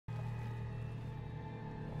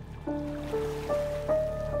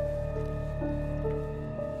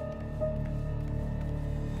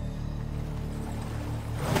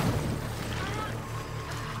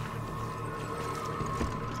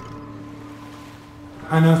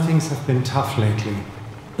I know things have been tough lately.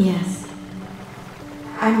 Yes.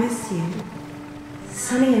 I miss you.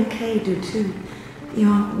 Sunny and Kay do too.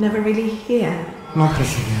 You're never really here. Not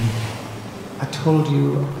this again. I told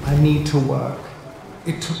you I need to work.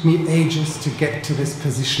 It took me ages to get to this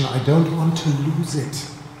position. I don't want to lose it.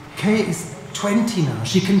 Kay is 20 now.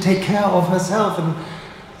 She can take care of herself, and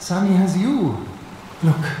Sunny has you.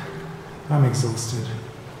 Look, I'm exhausted.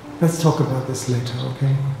 Let's talk about this later,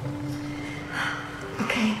 okay?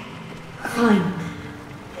 Okay, fine.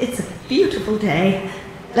 It's a beautiful day.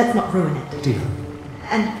 Let's not ruin it. Deal.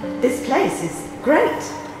 And this place is great,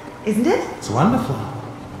 isn't it? It's wonderful.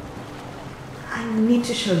 I need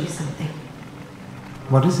to show you something.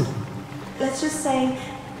 What is it? Let's just say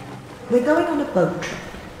we're going on a boat trip.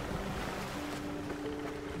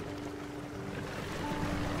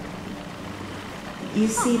 You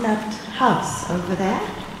see that house over there?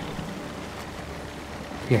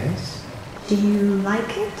 Yes. Do you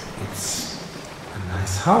like it? It's a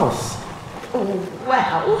nice house. Oh,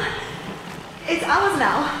 well, it's ours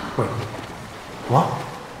now. Wait, what?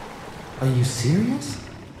 Are you serious?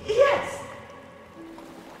 Yes.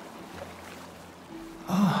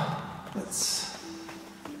 Oh, that's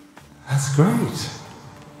great.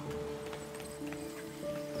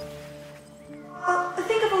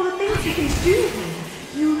 Think of all the things you can do here.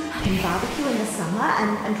 You can barbecue in the summer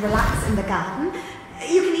and relax in the garden.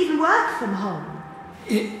 You can even work from home.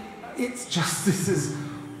 It's just this is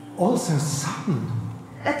also sudden.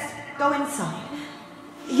 Let's go inside.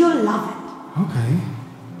 You'll love it. Okay.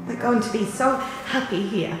 We're going to be so happy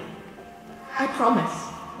here. I promise.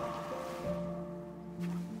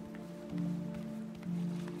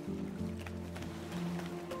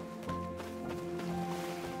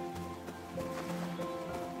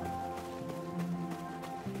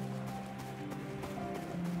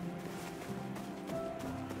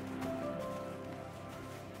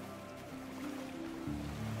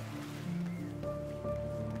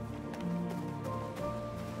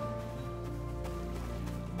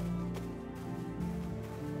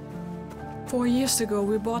 Four years ago,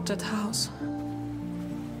 we bought that house.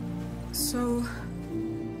 So,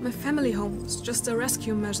 my family home was just a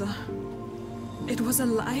rescue measure. It was a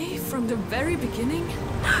lie from the very beginning.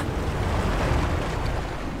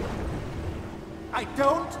 I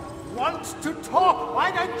don't want to talk!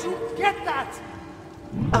 Why don't you get that?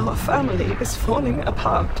 Our family is falling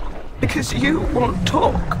apart because you won't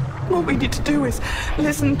talk. All we need to do is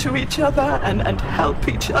listen to each other and help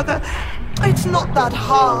each other. It's not that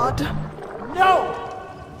hard. No!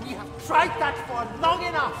 We have tried that for long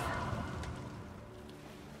enough!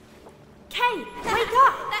 Kay, wake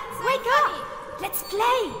up! Wake up! Let's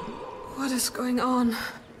play! What is going on?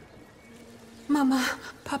 Mama,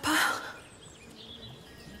 Papa?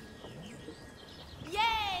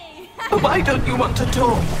 Yay! Why don't you want to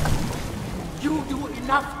talk? You do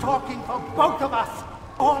enough talking for both of us!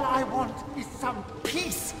 All I want is some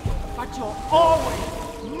peace, but you're always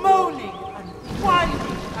moaning and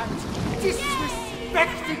whining and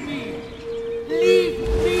disrespecting me! Leave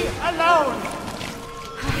me alone!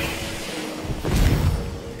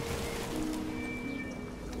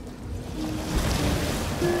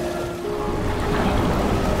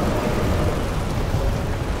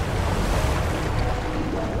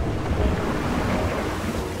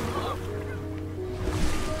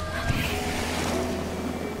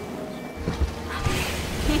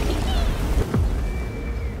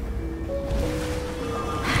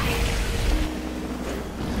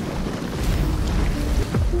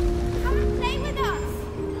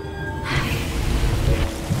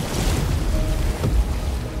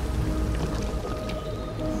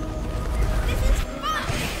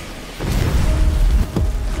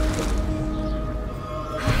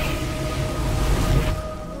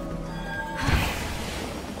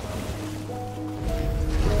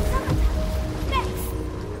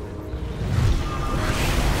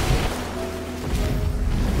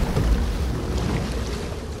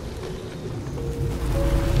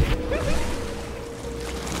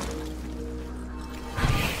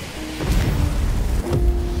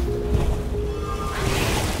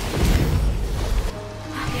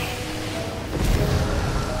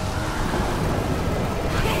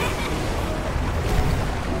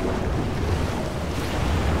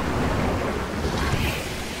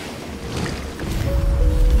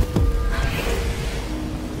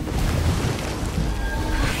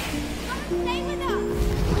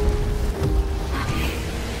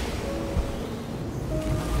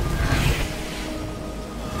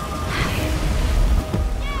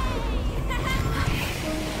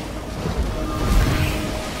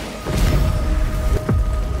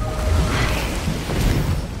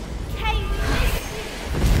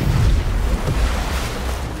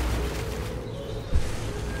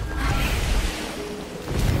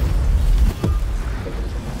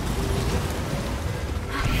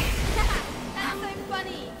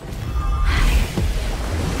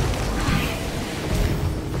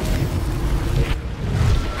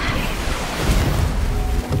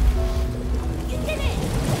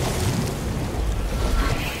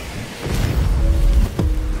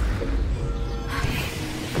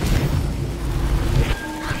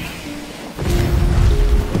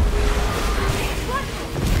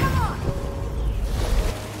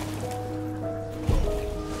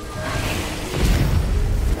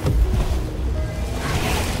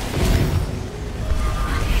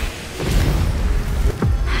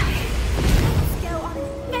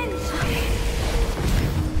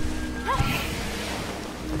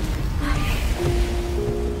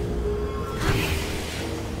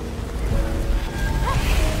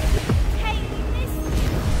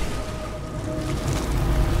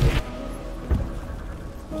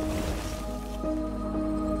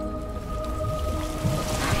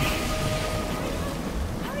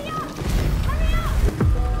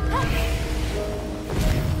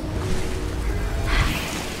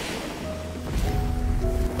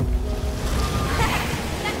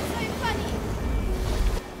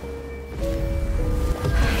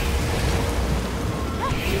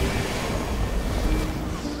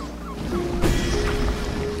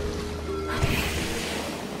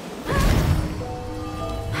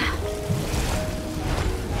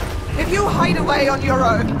 away on your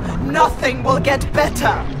own. Nothing will get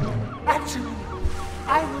better. Actually,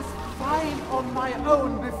 I was fine on my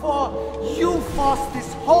own before you forced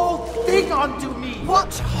this whole thing onto me.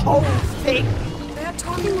 What whole thing? They're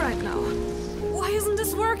talking right now. Why isn't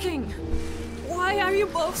this working? Why are you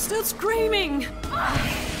both still screaming?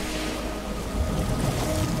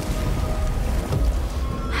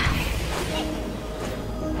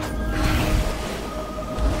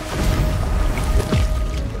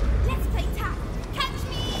 Let's play tag. Catch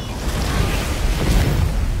me.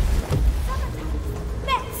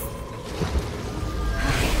 Let's.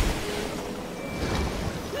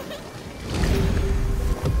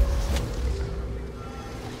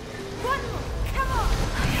 One more. Come on.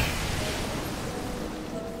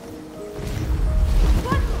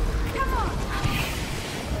 One more. Come on.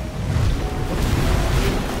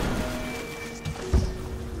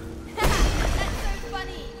 That's so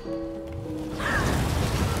funny.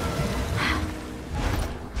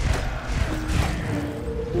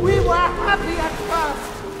 We were happy at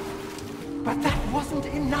first. But that wasn't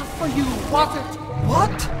enough for you, was it?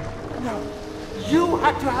 What? No. You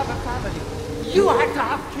had to have a family. You had to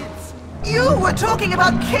have kids. You were talking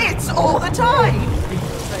about kids all the time. People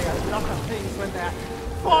say a lot of things when they're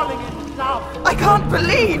falling in love. I can't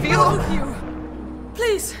believe you. Both of you!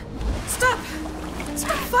 Please, stop!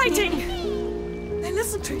 Stop fighting! They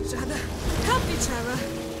listen to each other, help each other.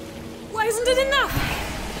 Why isn't it enough?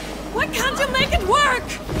 Why can't you make it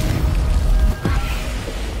work?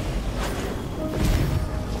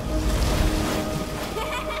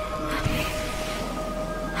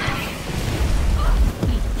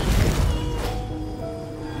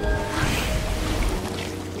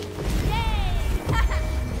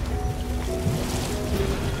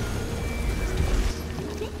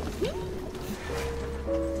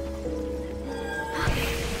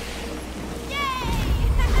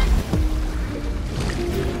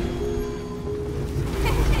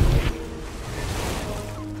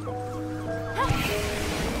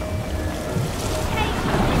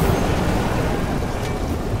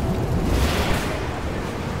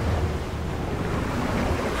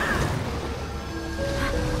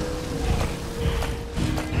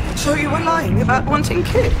 So you were lying about wanting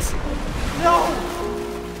kids? No!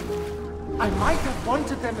 I might have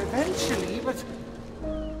wanted them eventually, but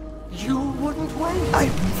you wouldn't wait. I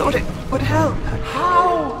thought it would help.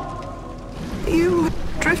 How? You were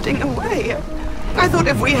drifting away. I thought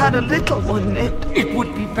if we had a little one, It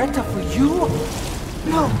would be better for you.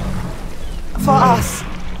 No. For us.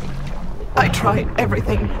 I tried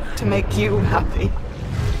everything to make you happy.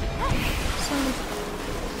 So,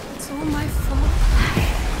 it's all my fault.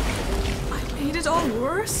 I made it all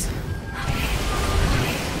worse.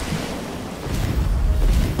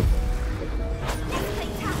 Let's play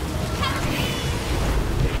tag. Catch me.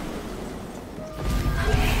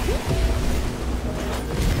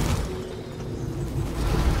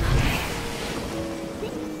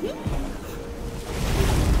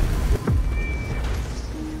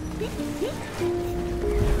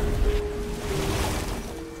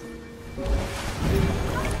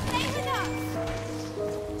 Stay with us.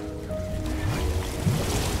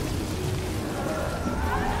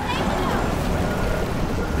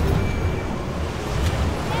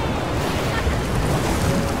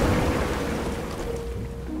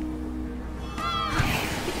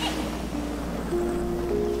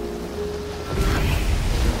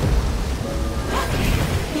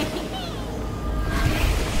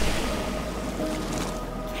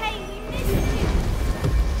 Kay, we missed you.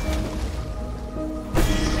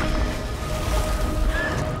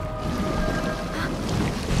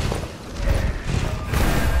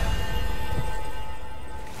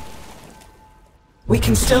 We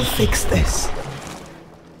can still fix this.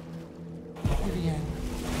 Vivienne.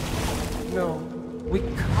 No, we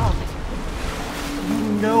can't. You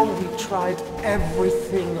know we tried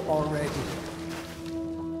everything already.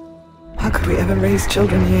 How could we ever raise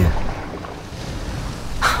children here?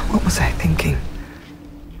 What was I thinking?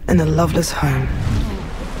 In a loveless home.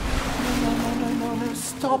 No,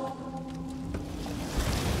 stop.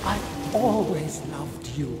 I've always loved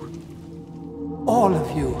you. All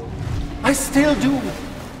of you. I still do.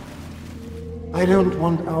 I don't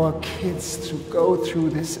want our kids to go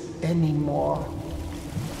through this anymore.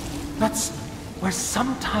 That's where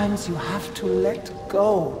sometimes you have to let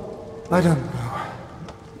go. I don't know.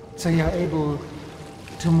 So you're able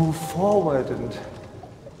to move forward and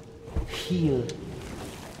heal.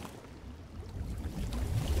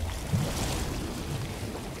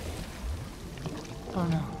 Oh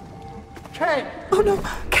no. Kay! Oh no,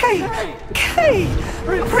 Kay! Kay!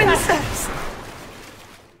 Princess!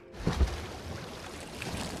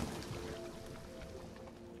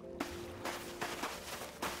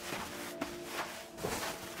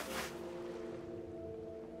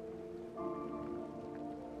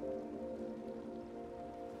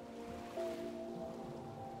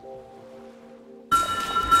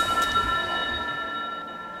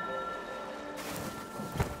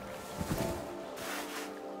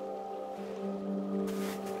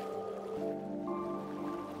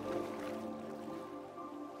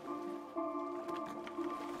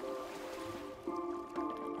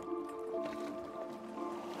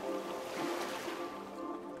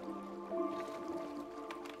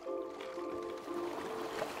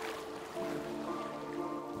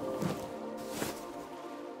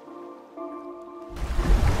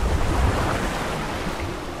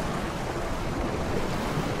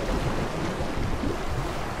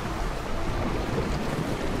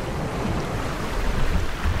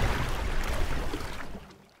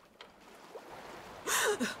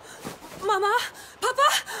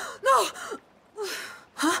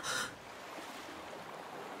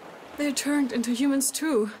 they turned into humans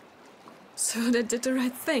too. So they did the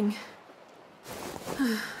right thing.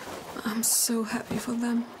 I'm so happy for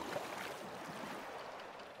them.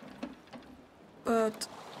 But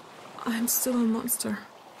I'm still a monster.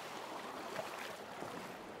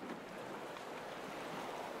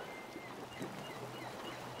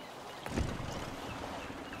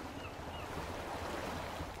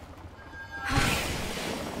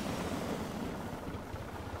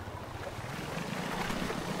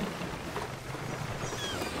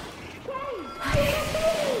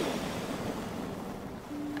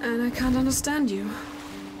 And I can't understand you.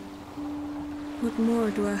 What more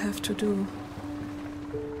do I have to do?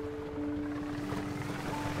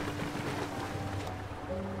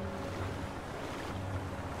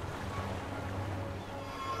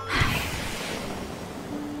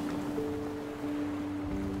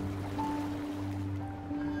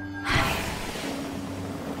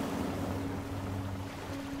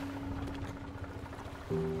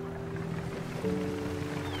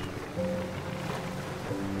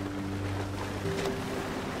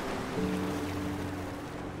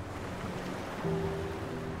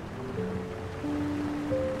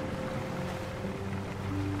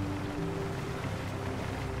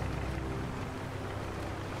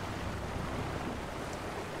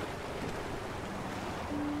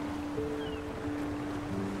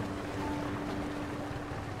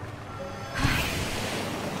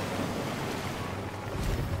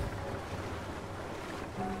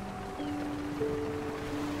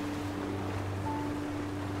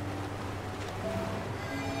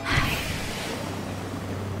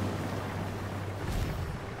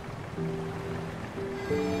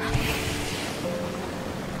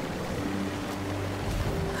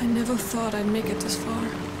 I never thought I'd make it this far.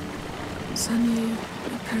 Sunny,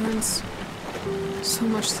 my parents, so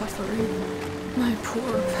much suffering. My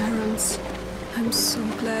poor parents. I'm so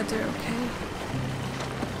glad they're okay.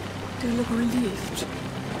 They look relieved.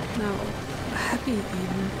 Now, happy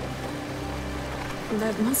even.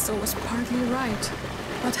 That monster was partly right.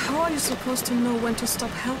 But how are you supposed to know when to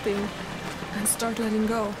stop helping and start letting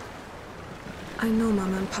go? I know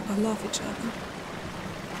Mama and Papa love each other.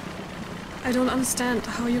 I don't understand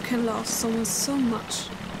how you can love someone so much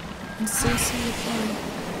and still say goodbye.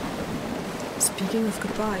 Speaking of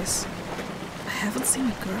goodbyes, I haven't seen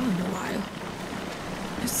a girl in a while.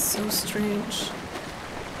 It's so strange.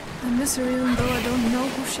 I miss her even though I don't know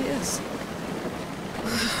who she is.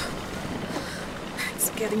 It's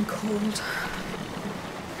getting cold.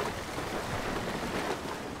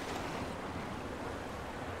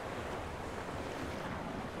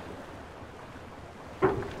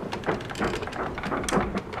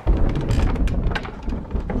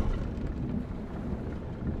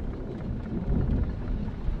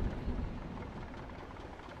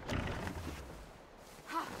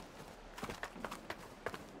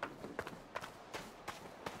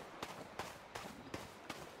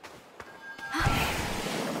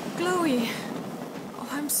 Chloe! Oh,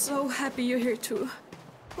 I'm so happy you're here too.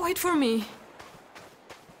 Wait for me.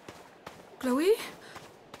 Chloe?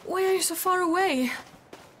 Why are you so far away?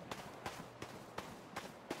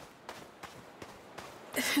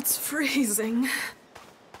 It's freezing.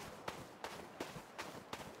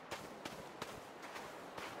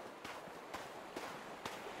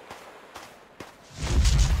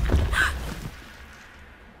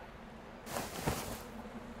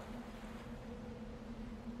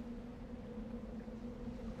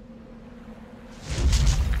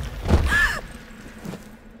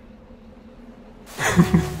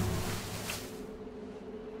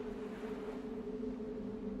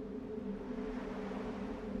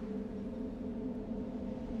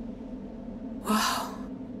 Wow.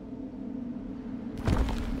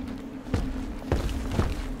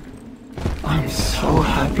 I'm so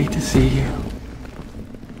happy to see you.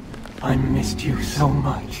 I missed you so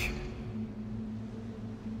much.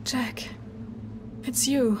 Jack, it's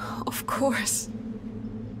you, of course.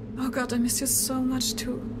 Oh God, I miss you so much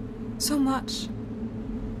too. So much.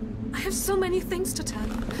 I have so many things to tell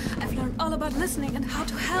you. I've learned all about listening and how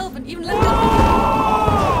to help and even let go.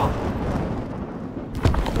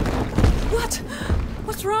 What?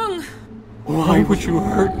 What's wrong? Why would you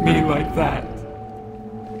hurt me like that?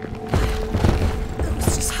 I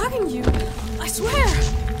was just hugging you. I swear.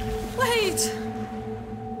 Wait.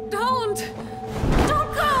 Don't.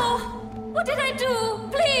 Don't go! What did I do?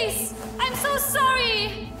 Please! I'm so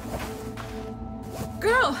sorry!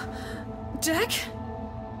 Girl! Jack?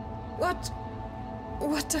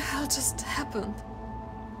 What the hell just happened?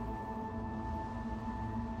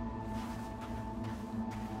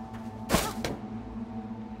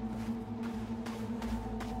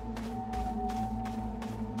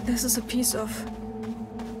 This is a piece of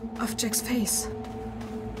Jack's face.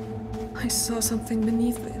 I saw something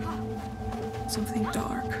beneath it. Something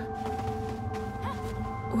dark.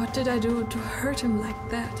 What did I do to hurt him like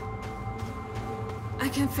that? I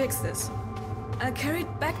can fix this. I'll carry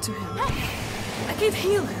it back to him. I can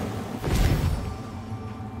heal him.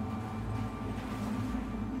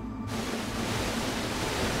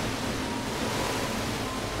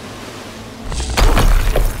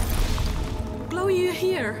 Chloe, you're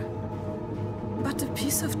here. But the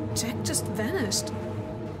piece of Jack just vanished.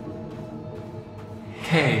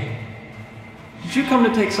 Kay, did you come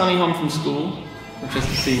to take Sunny home from school? Or just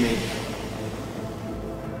to see me?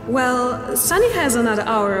 Well, Sunny has another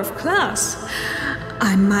hour of class.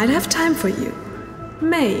 I might have time for you.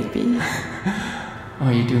 Maybe. Oh,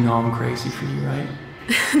 you do know I'm crazy for you, right?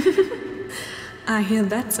 I hear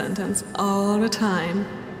that sentence all the time.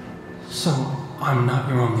 So, I'm not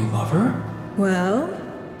your only lover? Well,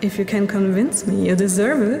 if you can convince me you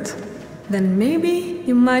deserve it, then maybe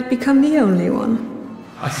you might become the only one.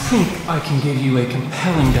 I think I can give you a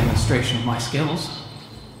compelling demonstration of my skills.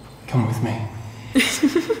 Come with me.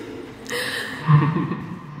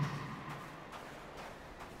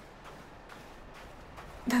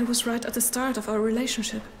 That was right at the start of our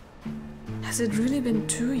relationship. Has it really been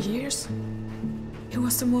 2 years? He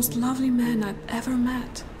was the most lovely man I've ever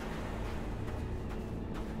met.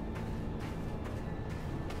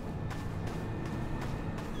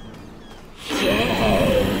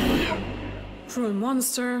 Cruel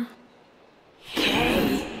monster.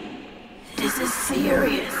 Kay, this is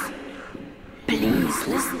serious. Please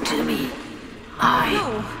listen to me.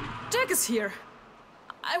 No, Jack is here.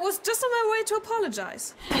 I was just on my way to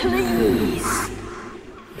apologize. Please.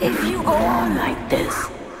 If you go on like this,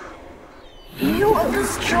 you will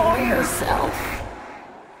destroy yourself.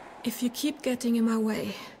 If you keep getting in my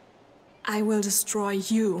way, I will destroy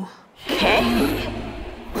you. Kay,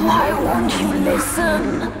 why won't you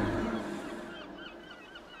listen?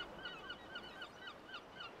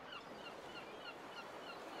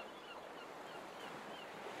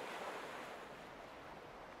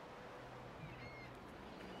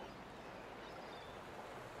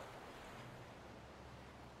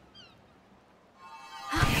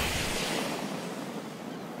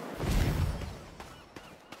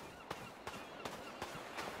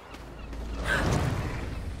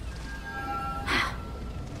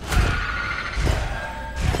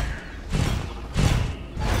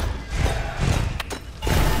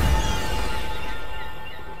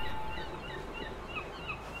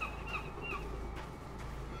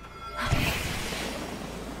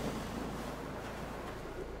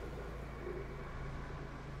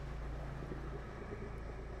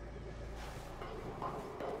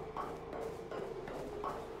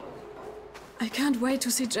 I can't wait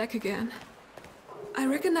to see Jack again. I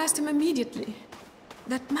recognized him immediately.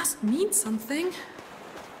 That must mean something.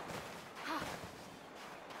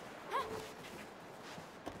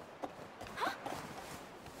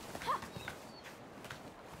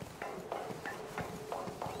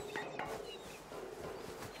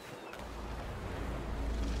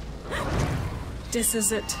 This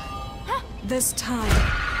is it. This time,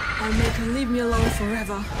 I'll make her leave me alone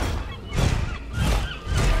forever.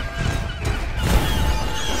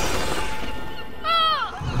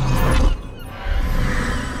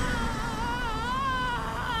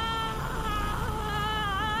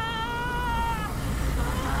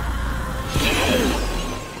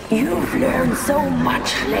 You've learned so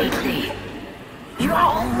much lately. You're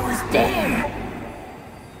almost there.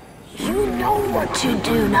 You know what to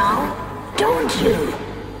do now, don't you?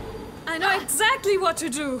 I know exactly what to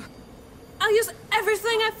do. I'll use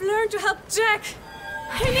everything I've learned to help Jack.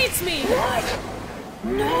 He needs me. What?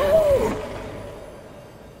 No!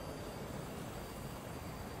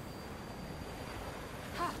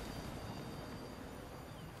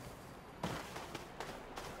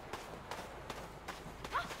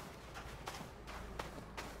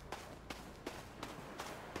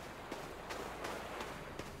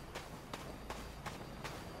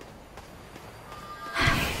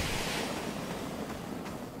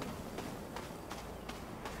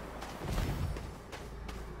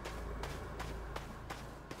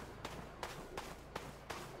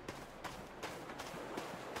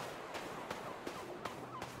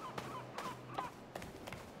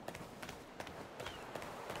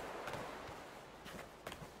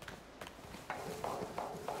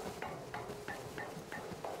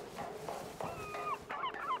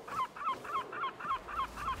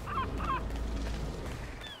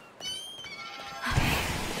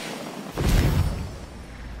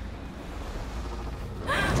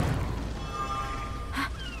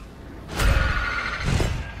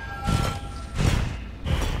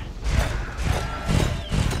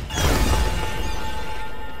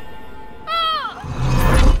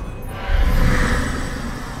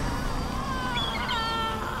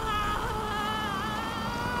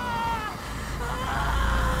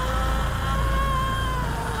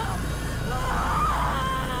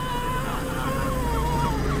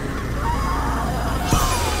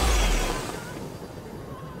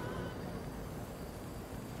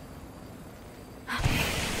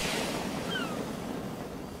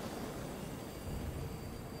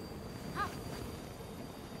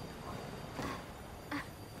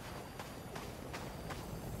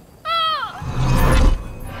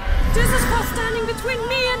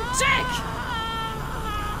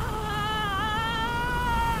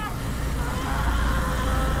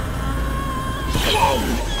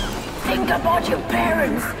 think about your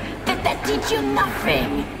parents. That did you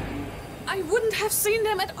nothing. I wouldn't have seen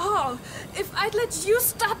them at all if I'd let you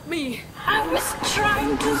stop me. I was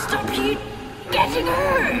trying to stop you getting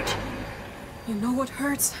hurt. You know what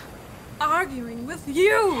hurts? Arguing with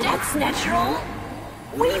you. That's natural.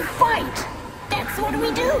 We fight. That's what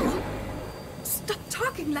we do. Stop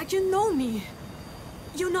talking like you know me.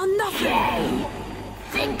 You know nothing. Hey,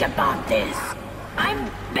 think about this.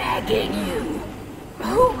 I'm begging you.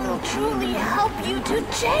 Who will truly help you to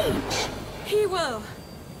change? He will.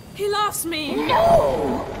 He loves me.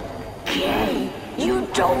 No! Kay, you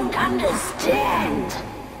don't understand.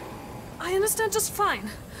 I understand just fine.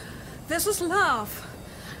 This is love.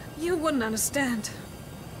 You wouldn't understand.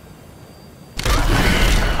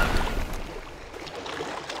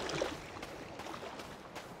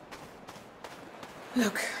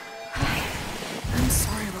 Look, I'm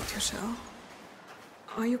sorry about your show.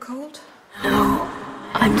 Are you cold? No,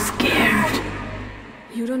 I'm scared.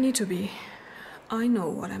 You don't need to be. I know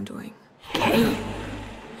what I'm doing. Kay,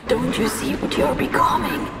 don't you see what you're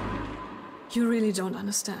becoming? You really don't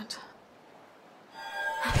understand.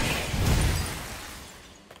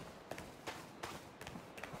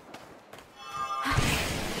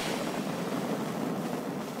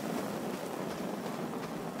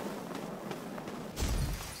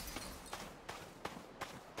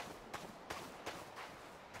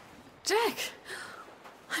 Jack!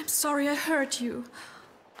 I'm sorry I hurt you.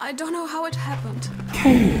 I don't know how it happened.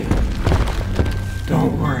 Kay!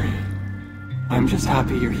 Don't worry. I'm just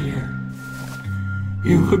happy you're here.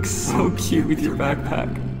 You look so cute with your backpack.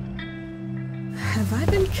 Have I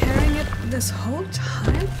been carrying it this whole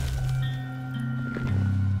time?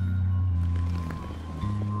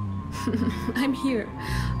 I'm here.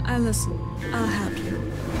 I'll listen. I'll help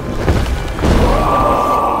you.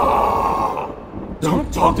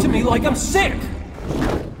 Don't talk to me like I'm sick!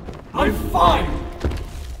 I'm fine!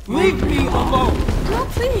 Leave me alone! No,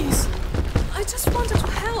 please! I just wanted to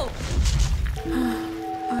help.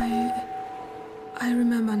 I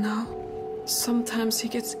remember now. Sometimes he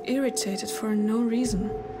gets irritated for no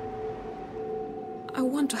reason. I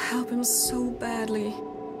want to help him so badly.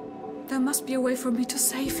 There must be a way for me to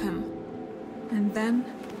save him. And then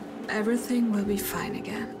everything will be fine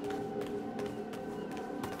again.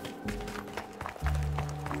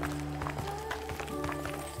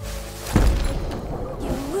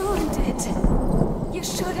 You ruined it. You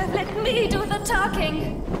should have let me do the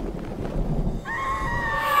talking.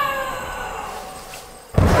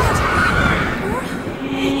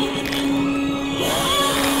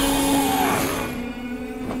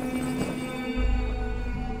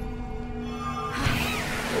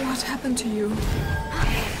 What happened to you?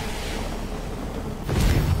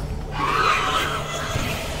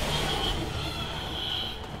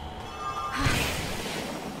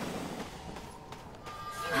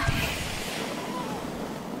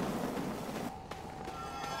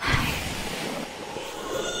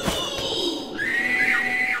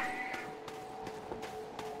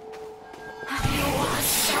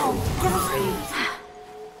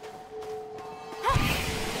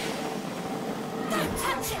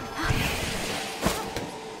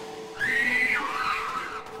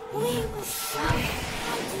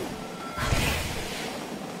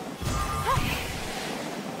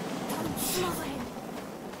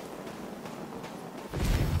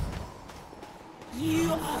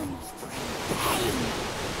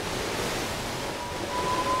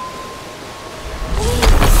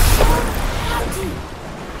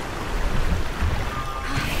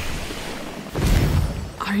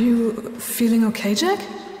 Are you feeling okay, Jack?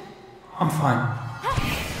 I'm fine.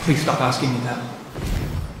 Please stop asking me that.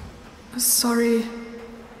 Sorry.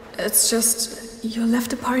 It's just you left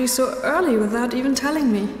the party so early without even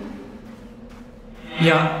telling me.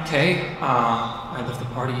 Yeah, Kay. I left the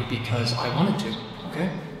party because I wanted to, okay?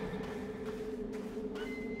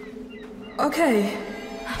 Okay.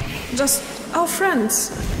 Just our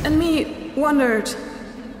friends and me wondered.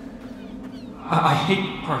 I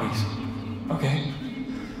hate parties, okay?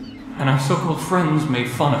 And our so-called friends made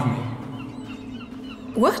fun of me.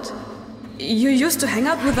 What? You used to hang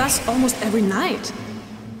out with us almost every night.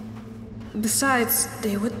 Besides,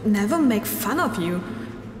 they would never make fun of you.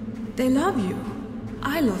 They love you.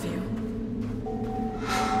 I love you.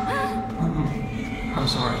 I'm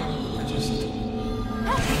sorry. I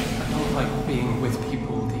don't like being with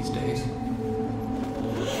people these days.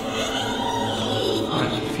 I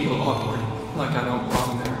feel awkward, like I don't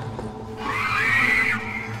belong there.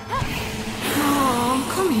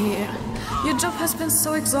 Oh, come here. Your job has been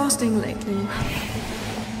so exhausting lately.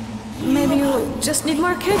 Maybe you just need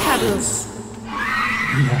more K-Cuddles.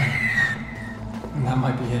 Yeah, that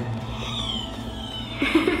might be it. That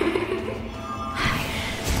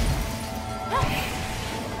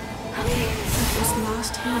was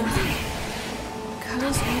last year.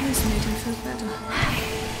 Colors always made him feel better.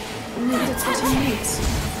 Maybe that's what he needs.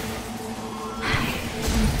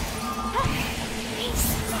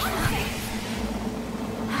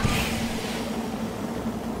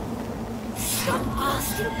 Stop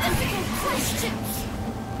asking ethical questions!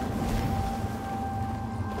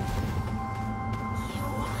 You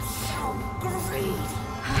are so greedy!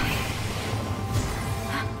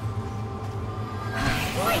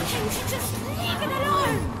 Why can't you just leave it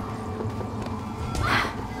alone?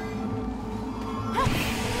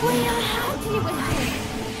 We'll help you with it!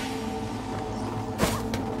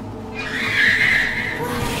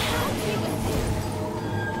 We'll help you with it!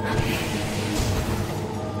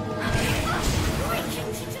 Why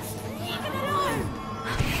can't you just leave it alone?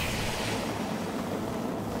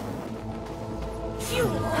 You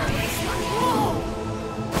always want more!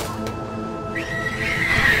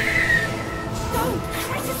 Don't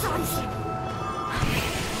criticize him!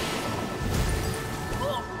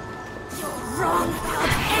 You're wrong about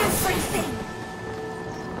everything!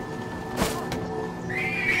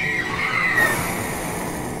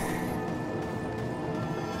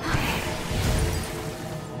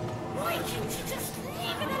 Why can't you just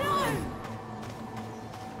leave it alone?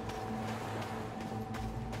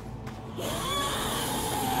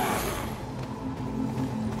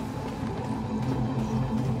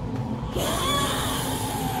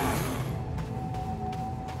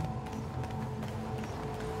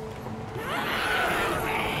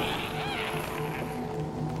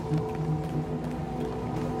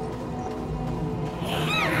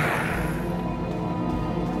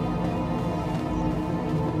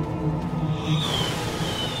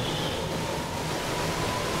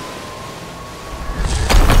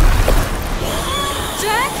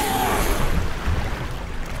 Jack?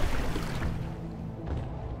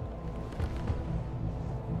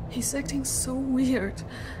 He's acting so weird.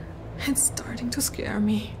 It's starting to scare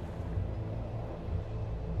me.